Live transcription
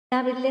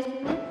David,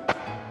 listen.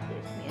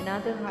 Here's me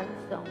another heart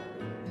song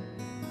for you.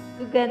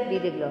 To God be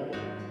the glory.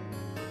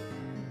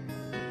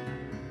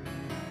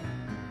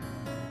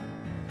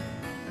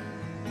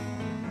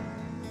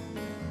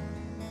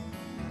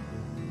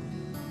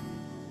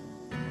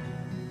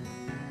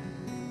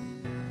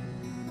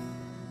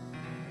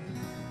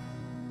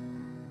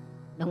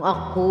 Nang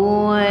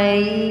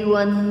ako'y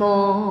iwan mo,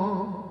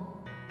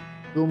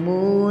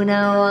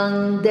 gumunaw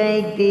ang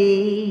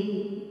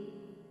daigdig,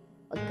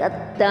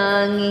 pagkat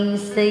tanging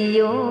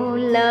sa'yo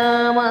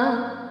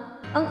lamang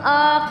ang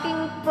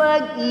aking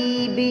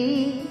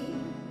pag-ibig.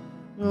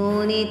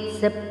 Ngunit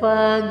sa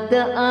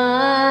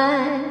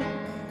pagdaan,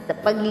 sa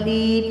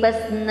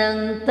paglipas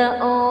ng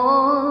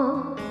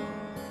taon,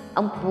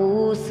 ang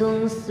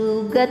pusong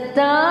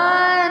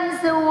sugatan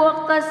sa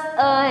wakas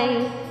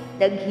ay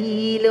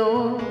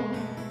naghilo.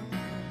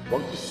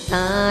 Huwag ko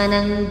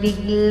sanang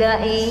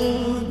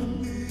biglain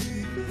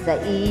sa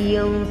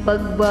iyong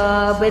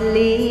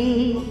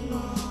pagbabalik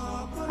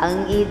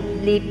ang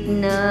idlip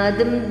na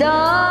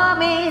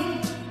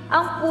damdamin,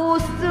 ang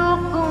puso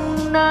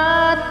kong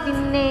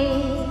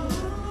natinig,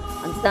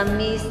 ang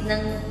tamis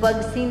ng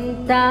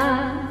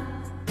pagsinta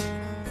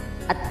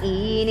at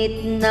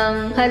init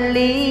ng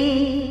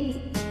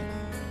halik,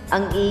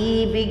 ang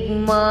ibig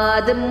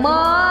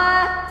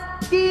madama,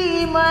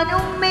 di man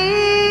umimik.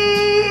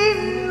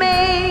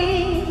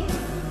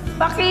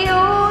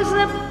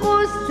 Pakiusap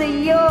ko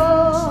sa'yo,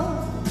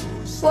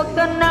 huwag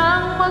ka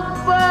nang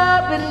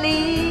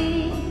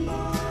magbabalik,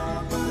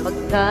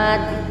 pagkat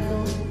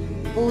itong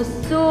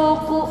puso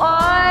ko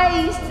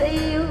ay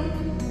sa'yo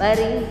pa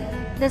rin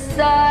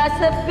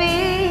nasasabi.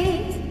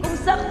 Kung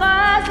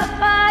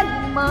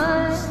sakasakali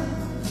man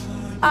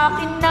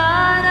akin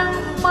na nang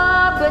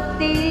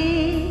mabati,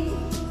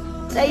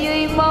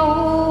 sa'yo'y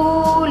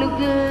mahulog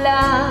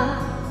lang,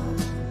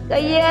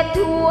 kaya't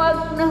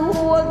huwag na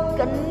huwag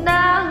ka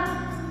nang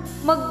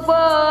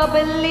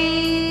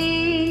magbabalik.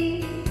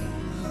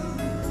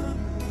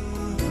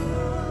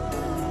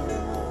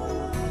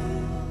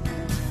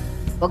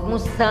 Huwag mo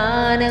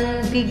sanang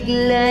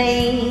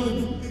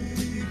biglayin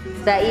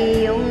sa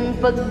iyong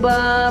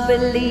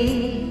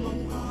pagbabalik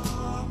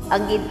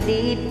ang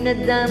itlip na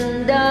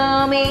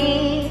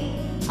damdamin,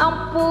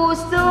 ang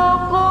puso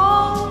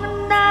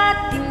kong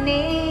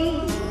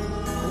natinig,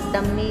 ang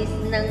tamis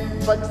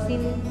ng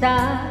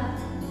pagsinta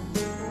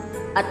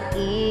at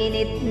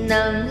init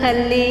ng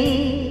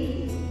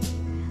halik,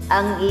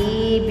 ang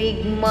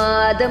ibig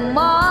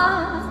madama,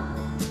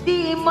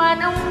 di man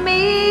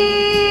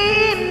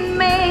umimik.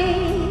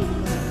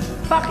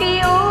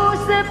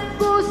 Pakiusap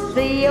ko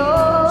sa'yo,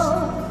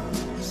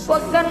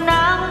 huwag ka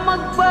nang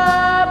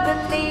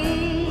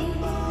magbabalik,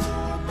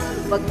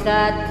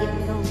 pagkat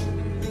itong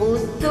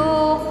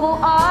puso ko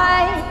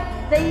ay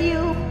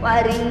sa'yo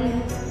pa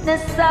rin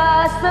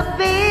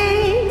nasasabi.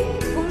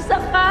 Kung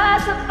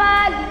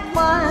sakasakali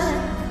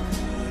man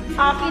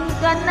akin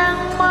ka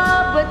nang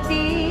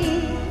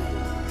mabati,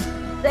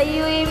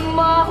 sa'yo'y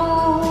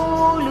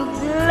mahulog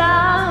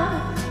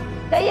lang,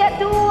 kaya't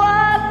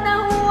huwag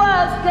na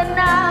huwag ka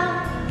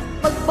nang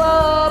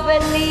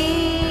magbabalik.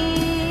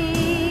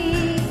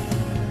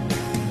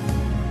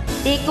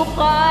 Di ko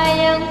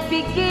kayang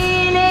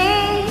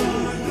pigilin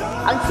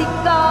ang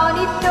sigaw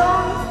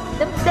nitong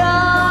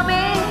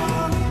damdamin.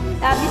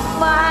 Labis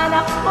man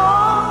ako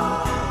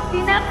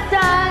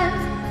sinaktan,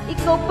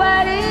 ikaw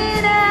pa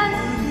rin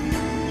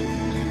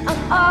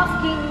ang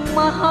aking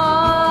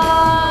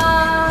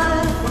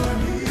mahal.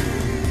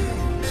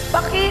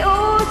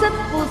 Pakiusap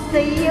ko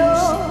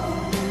sa'yo,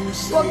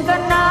 huwag ka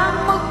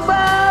nang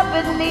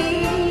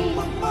magbabalik,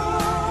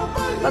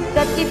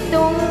 pagkat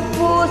itong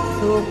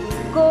puso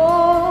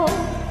ko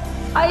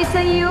ay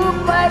sa'yo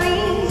pa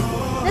rin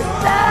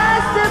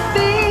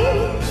nasasabi.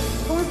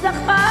 Kung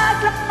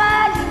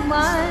sakasakali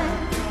man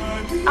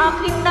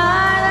akin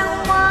na lang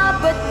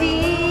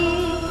mabati,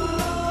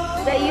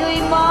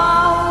 sa'yo'y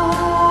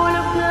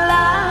mahulog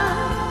lang,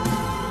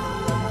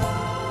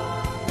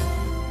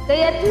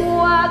 kaya't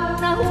huwag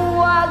na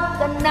huwag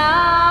ka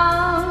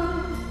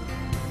nang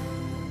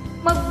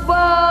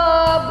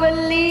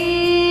magbabalik.